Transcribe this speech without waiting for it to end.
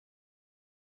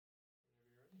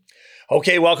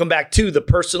Okay, welcome back to the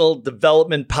Personal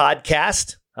Development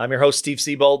Podcast. I'm your host, Steve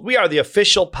Siebold. We are the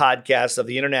official podcast of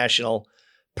the International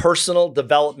Personal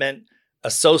Development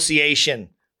Association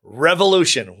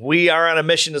Revolution. We are on a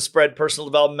mission to spread personal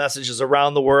development messages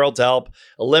around the world to help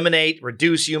eliminate,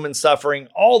 reduce human suffering,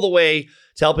 all the way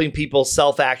to helping people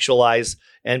self-actualize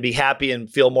and be happy and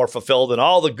feel more fulfilled and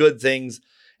all the good things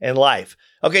in life.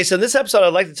 Okay, so in this episode,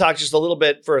 I'd like to talk just a little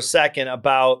bit for a second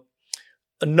about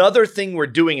another thing we're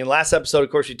doing. In last episode,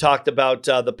 of course, we talked about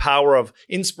the power of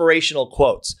inspirational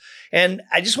quotes. And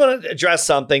I just want to address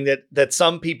something that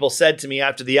some people said to me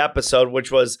after the episode,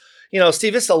 which was,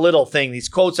 Steve, it's a little thing. These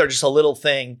quotes are just a little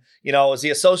thing. Is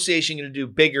the association going to do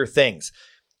bigger things?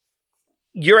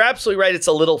 You're absolutely right. It's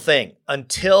a little thing.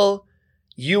 Until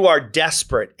you are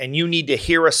desperate and you need to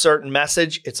hear a certain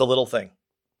message, it's a little thing.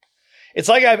 It's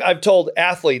like I've told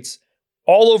athletes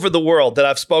all over the world that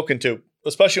I've spoken to,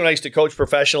 especially when I used to coach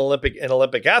professional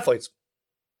Olympic athletes.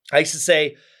 I used to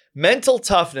say, mental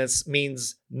toughness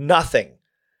means nothing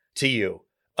to you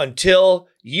until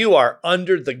you are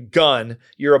under the gun.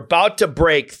 You're about to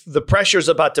break, the pressure's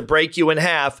about to break you in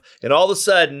half, and all of a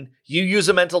sudden, you use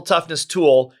a mental toughness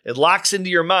tool, it locks into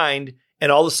your mind,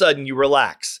 and all of a sudden, you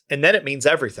relax. And then it means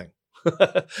everything.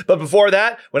 But before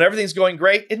that, when everything's going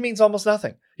great, it means almost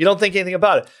nothing. You don't think anything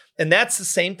about it. And that's the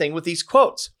same thing with these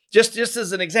quotes. Just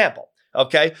as an example.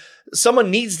 Okay. Someone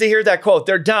needs to hear that quote.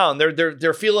 They're down.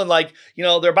 They're feeling like,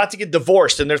 they're about to get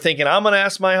divorced and they're thinking, I'm going to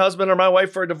ask my husband or my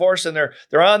wife for a divorce. And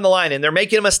they're on the line and they're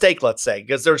making a mistake, let's say,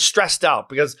 because they're stressed out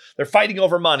because they're fighting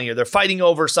over money or they're fighting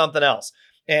over something else.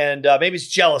 And maybe it's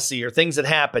jealousy or things that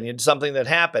happen, something that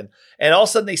happened. And all of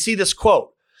a sudden they see this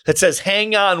quote that says,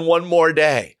 hang on one more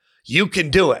day. You can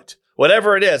do it,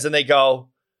 whatever it is. And they go,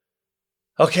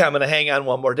 okay, I'm going to hang on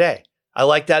one more day. I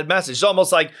like that message. It's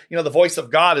almost like, the voice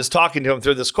of God is talking to him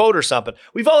through this quote or something.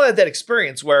 We've all had that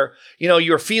experience where,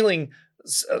 you're feeling,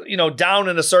 down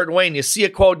in a certain way and you see a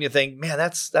quote and you think, man,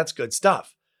 that's good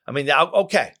stuff. I mean,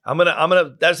 okay, I'm going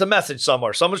to, there's a message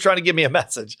somewhere. Someone's trying to give me a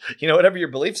message, whatever your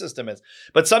belief system is.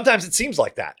 But sometimes it seems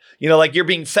like that, like you're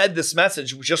being fed this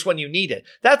message just when you need it.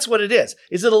 That's what it is.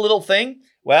 Is it a little thing?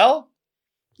 Well,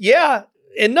 yeah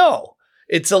and no.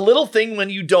 It's a little thing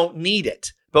when you don't need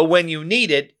it. But when you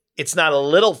need it, it's not a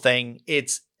little thing,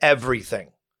 it's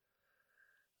everything.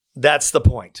 That's the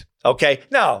point. Okay.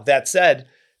 Now, that said,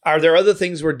 are there other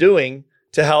things we're doing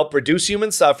to help reduce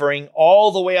human suffering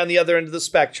all the way on the other end of the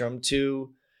spectrum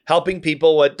to helping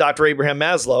people, what Dr. Abraham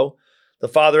Maslow, the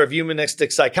father of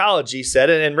humanistic psychology,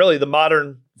 said, and really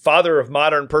the father of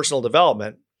modern personal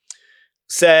development,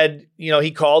 said,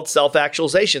 he called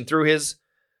self-actualization through his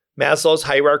Maslow's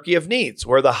hierarchy of needs,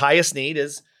 where the highest need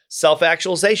is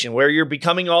self-actualization, where you're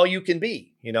becoming all you can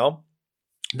be,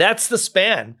 That's the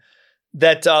span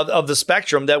that of the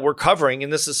spectrum that we're covering in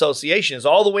this association, is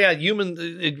all the way on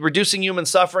reducing human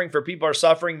suffering for people who are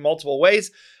suffering multiple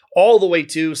ways, all the way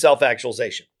to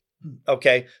self-actualization.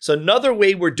 Okay. So another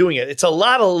way we're doing it, it's a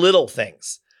lot of little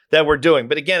things that we're doing,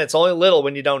 but again, it's only little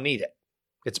when you don't need it.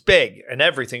 It's big and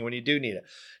everything when you do need it.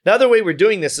 Another way we're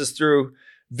doing this is through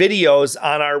videos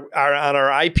on our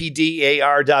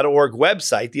ipdar.org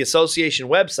website, the association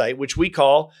website, which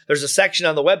there's a section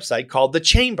on the website called The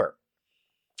Chamber.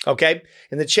 Okay.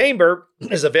 And The Chamber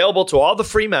is available to all the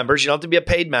free members. You don't have to be a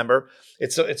paid member.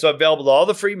 It's available to all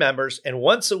the free members. And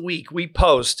once a week, we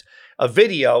post a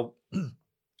video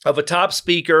of a top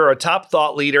speaker or a top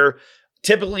thought leader,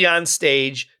 typically on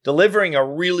stage, delivering a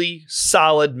really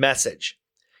solid message.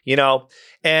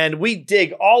 And we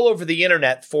dig all over the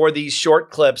internet for these short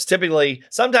clips. Typically,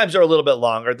 sometimes they're a little bit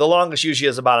longer. The longest usually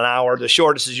is about an hour. The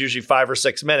shortest is usually 5 or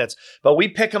 6 minutes. But we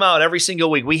pick them out every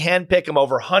single week. We handpick them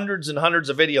over hundreds and hundreds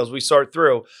of videos we sort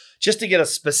through just to get a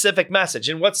specific message.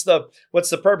 And what's the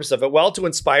purpose of it? Well, to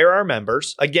inspire our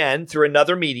members, again, through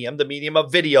another medium, the medium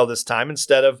of video this time,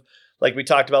 instead of, like we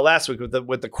talked about last week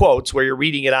with the quotes, where you're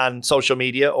reading it on social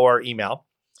media or email.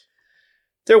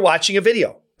 They're watching a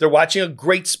video. They're watching a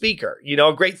great speaker,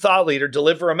 a great thought leader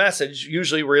deliver a message,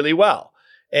 usually really well.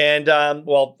 And,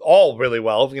 all really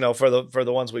well, for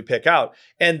the ones we pick out.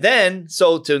 And then,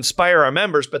 so to inspire our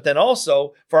members, but then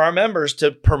also for our members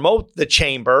to promote the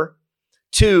chamber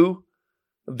to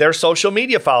their social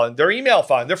media following, their email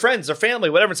following, their friends, their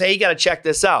family, whatever, and say, hey, you got to check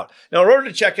this out. Now, in order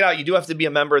to check it out, you do have to be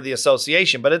a member of the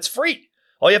association, but it's free.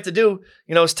 All you have to do,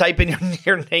 is type in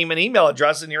your name and email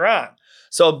address and you're on.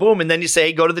 So boom, and then you say,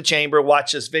 hey, go to the chamber,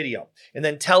 watch this video, and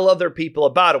then tell other people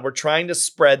about it. We're trying to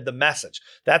spread the message.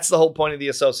 That's the whole point of the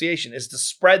association, is to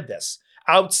spread this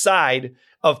outside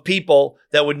of people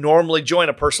that would normally join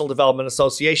a personal development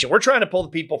association. We're trying to pull the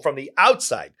people from the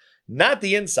outside, not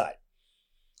the inside.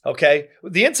 Okay.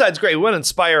 The inside's great. We want to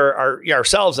inspire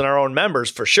ourselves and our own members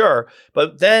for sure.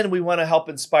 But then we want to help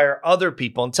inspire other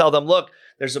people and tell them, look,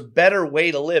 there's a better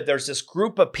way to live. There's this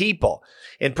group of people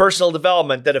in personal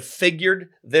development that have figured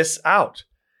this out.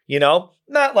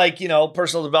 Not like,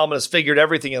 personal development has figured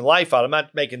everything in life out. I'm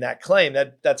not making that claim.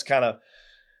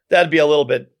 That'd be a little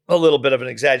bit of an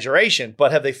exaggeration.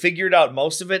 But have they figured out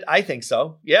most of it? I think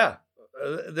so. Yeah.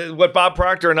 What Bob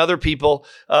Proctor and other people,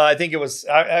 I think it was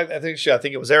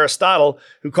Aristotle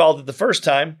who called it the first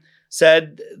time,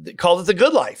 called it the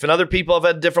good life. And other people have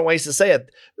had different ways to say it.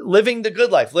 Living the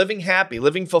good life, living happy,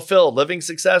 living fulfilled, living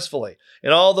successfully,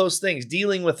 and all those things,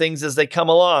 dealing with things as they come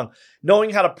along,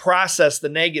 knowing how to process the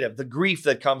negative, the grief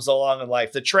that comes along in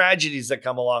life, the tragedies that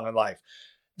come along in life.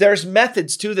 There's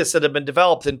methods to this that have been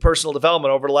developed in personal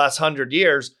development over the last 100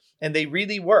 years, and they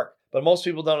really work, but most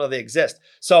people don't know they exist.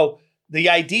 So the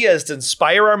idea is to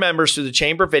inspire our members through the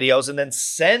chamber videos and then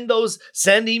send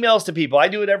emails to people. I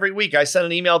do it every week. I send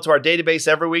an email to our database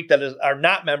every week that are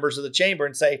not members of the chamber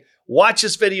and say, watch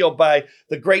this video by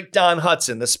the great Don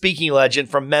Hudson, the speaking legend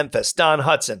from Memphis, Don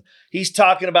Hudson. He's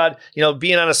talking about,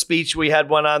 being on a speech. We had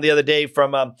one on the other day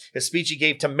from a speech he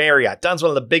gave to Marriott. Don's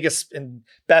one of the biggest and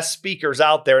best speakers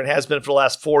out there and has been for the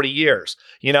last 40 years.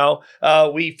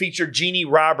 We featured Jeannie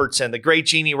Robertson, the great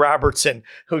Jeannie Robertson,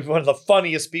 who's one of the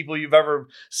funniest people you've ever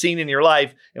seen in your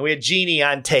life. And we had Jeannie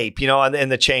on tape, in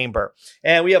the chamber.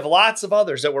 And we have lots of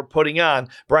others that we're putting on,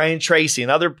 Brian Tracy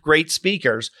and other great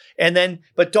speakers.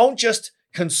 But don't just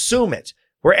consume it.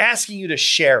 We're asking you to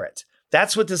share it.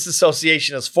 That's what this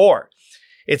association is for.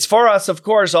 It's for us, of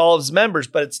course, all of its members,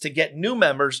 but it's to get new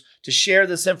members to share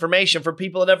this information for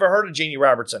people that never heard of Jeannie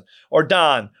Robertson or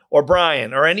Don or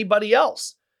Brian or anybody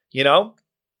else,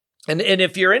 And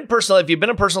if you've been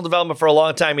in personal development for a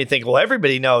long time, you think, well,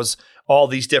 everybody knows all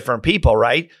these different people,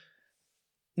 right?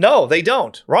 No, they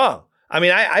don't. Wrong. I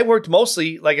mean, I worked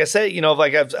mostly, like I said,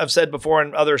 like I've said before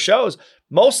in other shows,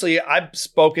 mostly I've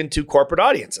spoken to corporate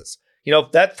audiences.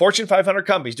 That Fortune 500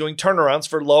 companies doing turnarounds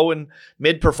for low and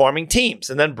mid-performing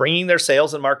teams and then bringing their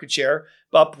sales and market share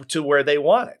up to where they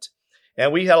want it.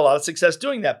 And we had a lot of success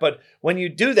doing that. But when you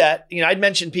do that, I'd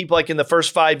mention people like in the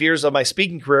first 5 years of my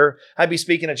speaking career, I'd be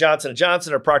speaking at Johnson &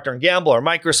 Johnson or Procter & Gamble or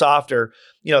Microsoft or,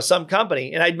 some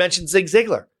company. And I'd mention Zig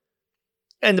Ziglar.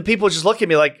 And the people just look at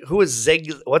me like, who is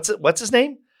Zig? What's his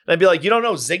name? And I'd be like, you don't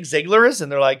know who Zig Ziglar is?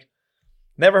 And they're like,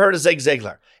 never heard of Zig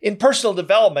Ziglar. In personal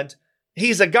development,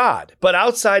 he's a god, but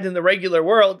outside in the regular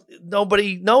world,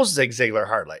 nobody knows Zig Ziglar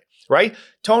hardly, right?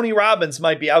 Tony Robbins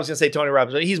might be, I was going to say Tony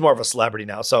Robbins, but he's more of a celebrity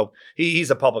now. So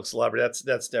he's a public celebrity.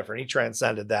 That's different. He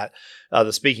transcended that,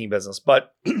 the speaking business,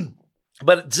 but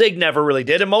Zig never really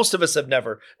did. And most of us have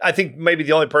never, I think maybe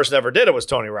the only person that ever did it was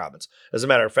Tony Robbins. As a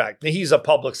matter of fact, he's a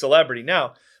public celebrity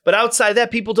now, but outside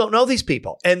that, people don't know these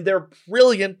people and they're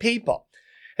brilliant people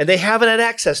and they haven't had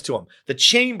access to them. The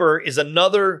chamber is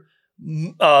another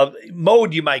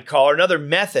mode, you might call, or another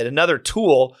method, another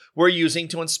tool we're using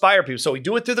to inspire people. So we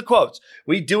do it through the quotes.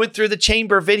 We do it through the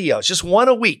chamber videos, just one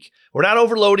a week. We're not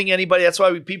overloading anybody. That's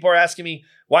why people are asking me,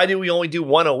 why do we only do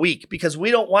one a week? Because we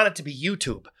don't want it to be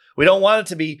YouTube. We don't want it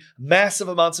to be massive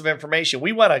amounts of information.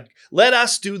 We want to let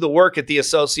us do the work at the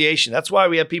association. That's why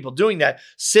we have people doing that,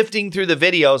 sifting through the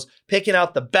videos, picking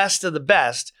out the best of the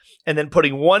best, and then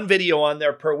putting one video on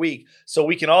there per week so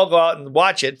we can all go out and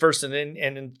watch it first and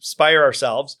inspire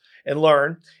ourselves and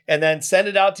learn, and then send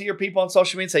it out to your people on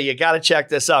social media and say, you got to check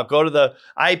this out. Go to the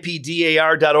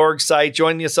ipdar.org site,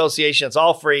 join the association. It's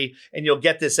all free, and you'll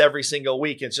get this every single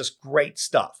week. It's just great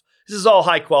stuff. This is all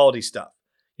high quality stuff.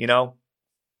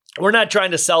 We're not trying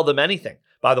to sell them anything,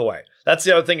 by the way. That's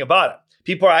the other thing about it.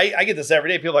 People I get this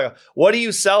every day. People are like, what are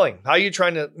you selling? How are you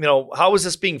trying to, how is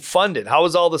this being funded? How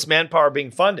is all this manpower being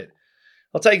funded?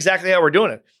 I'll tell you exactly how we're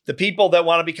doing it. The people that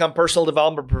want to become personal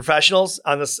development professionals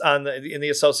in the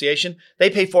association,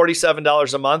 they pay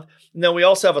 $47 a month. And then we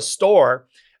also have a store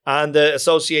on the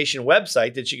association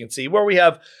website that you can see where we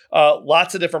have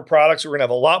lots of different products. We're going to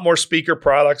have a lot more speaker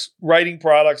products, writing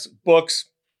products, books.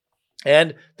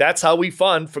 And that's how we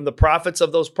fund from the profits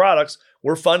of those products.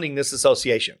 We're funding this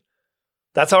association.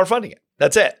 That's how we're funding it.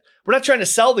 That's it. We're not trying to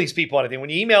sell these people anything.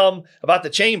 When you email them about the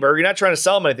chamber, you're not trying to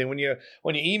sell them anything. When you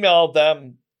email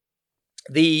them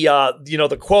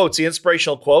the quotes, the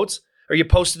inspirational quotes, or you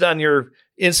post it on your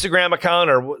Instagram account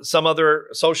or some other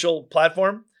social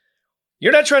platform,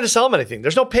 you're not trying to sell them anything.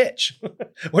 There's no pitch.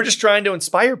 We're just trying to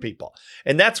inspire people.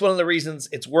 And that's one of the reasons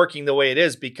it's working the way it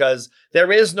is, because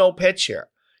there is no pitch here.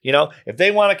 If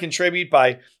they want to contribute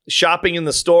by shopping in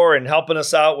the store and helping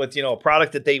us out with, a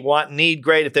product that they want and need,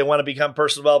 great. If they want to become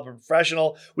personal development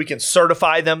professional, we can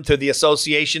certify them through the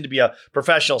association to be a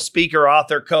professional speaker,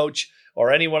 author, coach,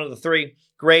 or any one of the three,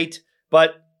 great.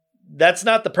 But that's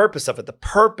not the purpose of it. The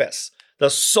purpose, the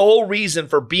sole reason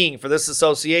for being for this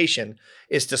association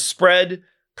is to spread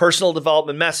personal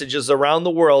development messages around the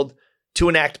world to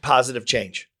enact positive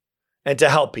change and to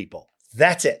help people.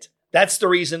 That's it. That's the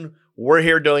reason we're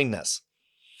here doing this.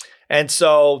 And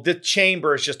so the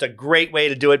chamber is just a great way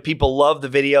to do it. People love the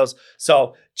videos.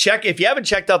 So check, if you haven't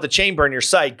checked out the chamber on your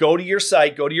site, go to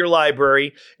your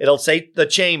library. It'll say the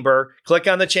chamber. Click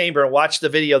on the chamber and watch the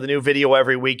new video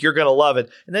every week. You're going to love it.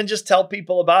 And then just tell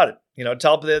people about it.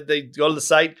 Tell them that they go to the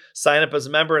site, sign up as a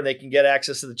member, and they can get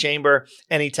access to the chamber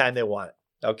anytime they want it.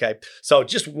 Okay. So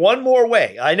just one more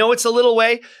way. I know it's a little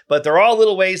way, but they're all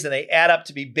little ways and they add up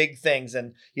to be big things.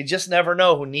 And you just never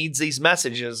know who needs these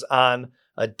messages on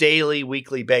a daily,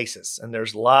 weekly basis. And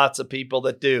there's lots of people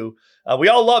that do. We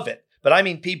all love it, but I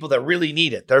mean people that really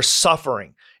need it. They're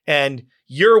suffering. And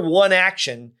your one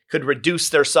action could reduce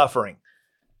their suffering.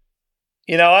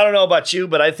 I don't know about you,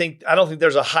 but I don't think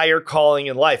there's a higher calling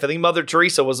in life. I think Mother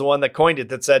Teresa was the one that coined it,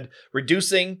 that said,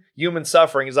 reducing human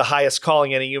suffering is the highest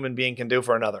calling any human being can do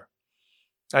for another.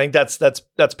 I think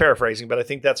that's paraphrasing, but I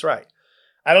think that's right.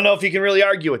 I don't know if you can really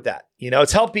argue with that.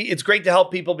 It's great to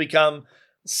help people become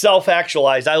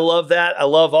self-actualized. I love that. I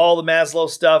love all the Maslow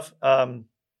stuff,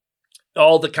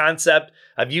 all the concept.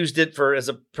 I've used it as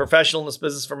a professional in this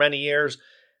business for many years.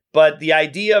 But the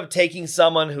idea of taking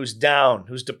someone who's down,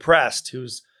 who's depressed,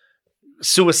 who's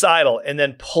suicidal, and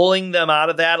then pulling them out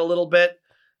of that a little bit,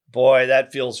 boy,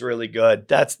 that feels really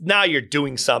good. Now you're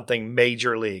doing something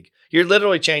major league. You're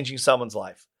literally changing someone's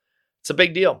life. It's a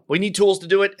big deal. We need tools to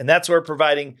do it, and that's what we're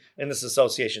providing in this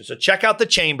association. So check out the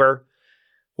chamber,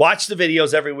 watch the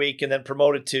videos every week, and then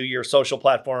promote it to your social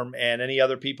platform and any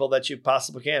other people that you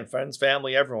possibly can, friends,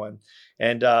 family, everyone.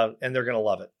 And they're going to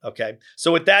love it. Okay.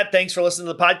 So with that, thanks for listening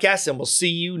to the podcast, and we'll see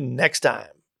you next time.